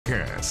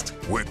forecast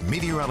with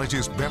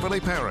meteorologist Beverly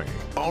Perry,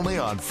 only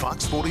on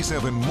Fox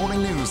 47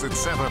 Morning News at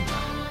 7.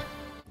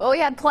 Well, we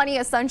had plenty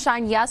of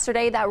sunshine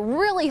yesterday that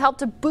really helped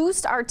to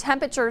boost our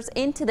temperatures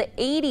into the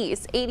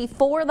 80s.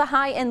 84 the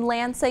high in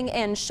Lansing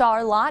and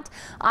Charlotte.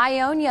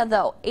 Ionia,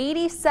 though,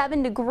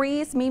 87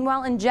 degrees.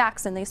 Meanwhile, in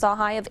Jackson, they saw a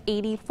high of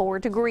 84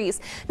 degrees.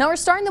 Now, we're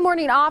starting the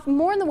morning off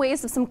more in the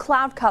ways of some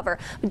cloud cover.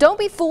 But don't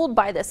be fooled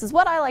by this. Is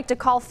what I like to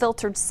call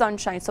filtered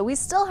sunshine. So we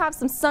still have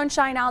some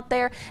sunshine out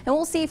there, and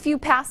we'll see a few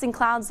passing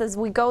clouds as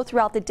we go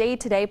throughout the day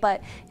today.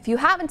 But if you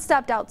haven't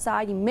stepped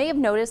outside, you may have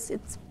noticed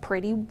it's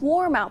pretty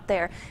warm out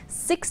there.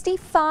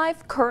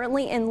 65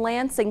 currently in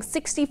Lansing,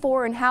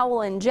 64 in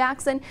Howell and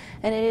Jackson,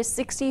 and it is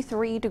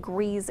 63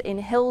 degrees in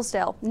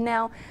Hillsdale.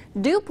 Now,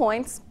 dew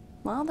points,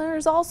 well,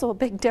 there's also a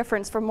big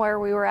difference from where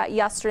we were at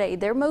yesterday.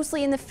 They're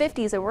mostly in the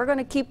 50s, and we're going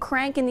to keep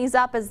cranking these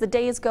up as the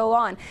days go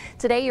on.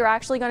 Today, you're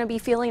actually going to be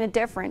feeling a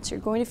difference. You're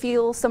going to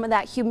feel some of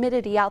that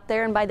humidity out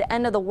there, and by the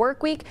end of the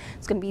work week,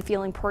 it's going to be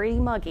feeling pretty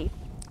muggy.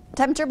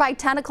 Temperature by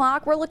 10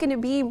 o'clock, we're looking to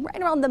be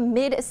right around the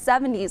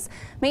mid-70s,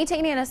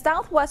 maintaining a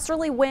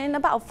southwesterly wind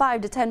about 5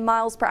 to 10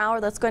 miles per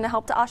hour. That's going to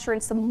help to usher in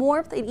some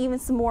warmth and even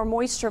some more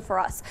moisture for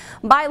us.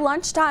 By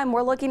lunchtime,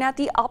 we're looking at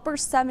the upper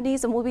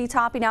 70s, and we'll be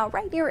topping out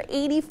right near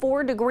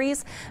 84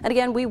 degrees. And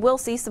again, we will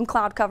see some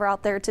cloud cover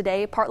out there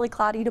today, partly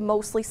cloudy to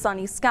mostly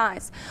sunny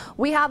skies.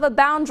 We have a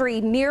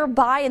boundary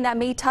nearby, and that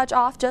may touch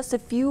off just a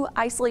few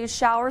isolated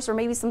showers or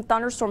maybe some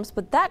thunderstorms,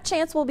 but that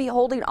chance will be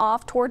holding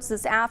off towards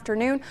this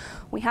afternoon.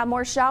 We have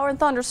more showers and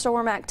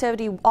thunderstorm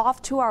activity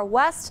off to our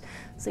west.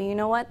 So you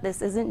know what?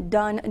 This isn't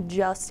done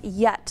just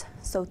yet.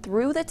 So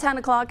through the 10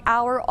 o'clock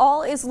hour,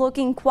 all is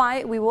looking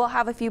quiet. We will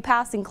have a few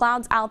passing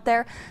clouds out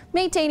there,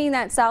 maintaining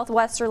that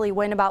southwesterly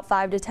wind about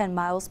 5 to 10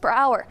 miles per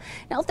hour.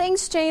 Now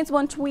things change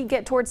once we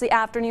get towards the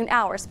afternoon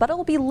hours, but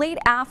it'll be late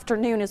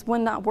afternoon is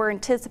when we're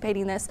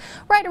anticipating this,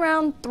 right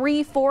around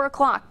 3-4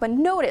 o'clock. But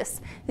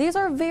notice, these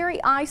are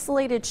very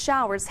isolated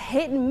showers,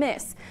 hit and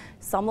miss.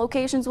 Some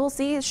locations will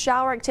see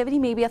shower activity,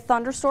 maybe a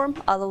thunderstorm.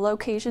 Other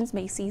locations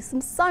may see some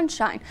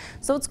sunshine.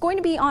 So it's going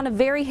to be on a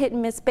very hit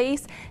and miss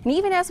base. And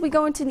even as we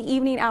go into the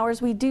evening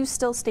hours, we do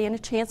still stand a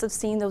chance of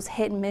seeing those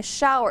hit and miss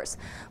showers.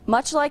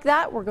 Much like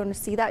that, we're going to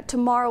see that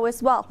tomorrow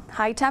as well.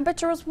 High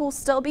temperatures will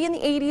still be in the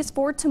 80s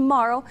for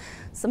tomorrow.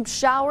 Some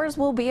showers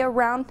will be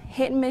around,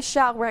 hit and miss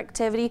shower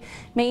activity,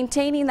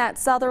 maintaining that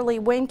southerly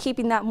wind,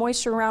 keeping that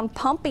moisture around,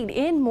 pumping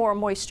in more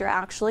moisture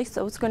actually.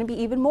 So it's going to be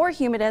even more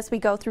humid as we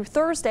go through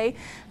Thursday.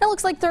 And it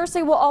looks like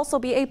Thursday will also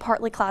be a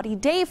partly cloudy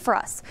day for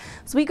us.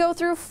 As we go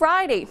through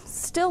Friday,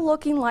 still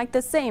looking like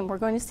the same. We're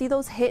going to see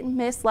those hit and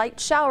miss light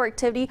shower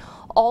activity,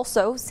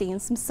 also seeing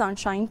some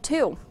sunshine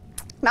too.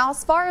 Now,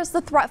 as far as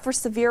the threat for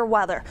severe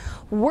weather,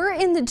 we're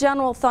in the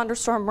general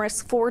thunderstorm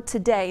risk for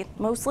today.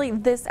 Mostly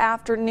this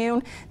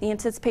afternoon, the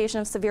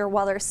anticipation of severe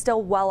weather is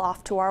still well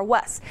off to our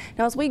west.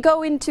 Now, as we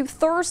go into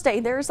Thursday,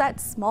 there's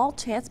that small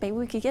chance maybe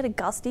we could get a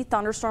gusty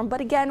thunderstorm.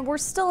 But again, we're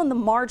still in the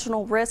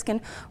marginal risk,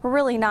 and we're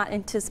really not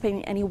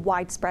anticipating any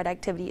widespread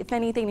activity. If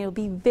anything, it'll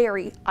be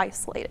very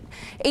isolated.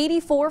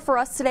 84 for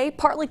us today,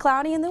 partly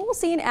cloudy, and then we'll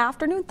see an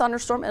afternoon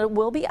thunderstorm. It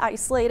will be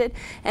isolated.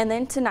 And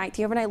then tonight,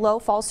 the overnight low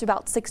falls to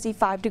about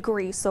 65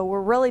 degrees. So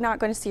we're really not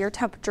going to see our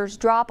temperatures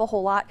drop a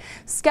whole lot.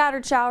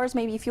 Scattered showers,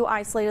 maybe a few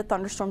isolated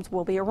thunderstorms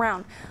will be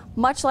around.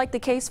 Much like the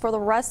case for the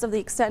rest of the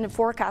extended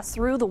forecast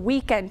through the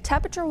weekend.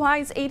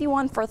 Temperature-wise,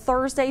 81 for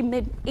Thursday,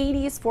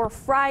 mid-80s for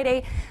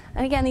Friday.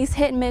 And again, these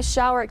hit and miss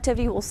shower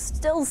activity will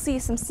still see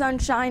some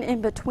sunshine in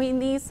between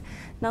these.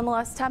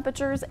 Nonetheless,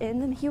 temperatures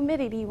and the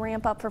humidity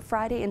ramp up for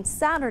Friday and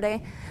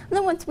Saturday. And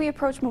then once we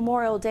approach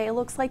Memorial Day, it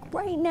looks like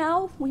right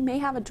now we may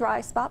have a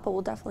dry spot, but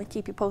we'll definitely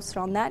keep you posted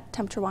on that.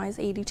 Temperature-wise,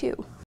 82.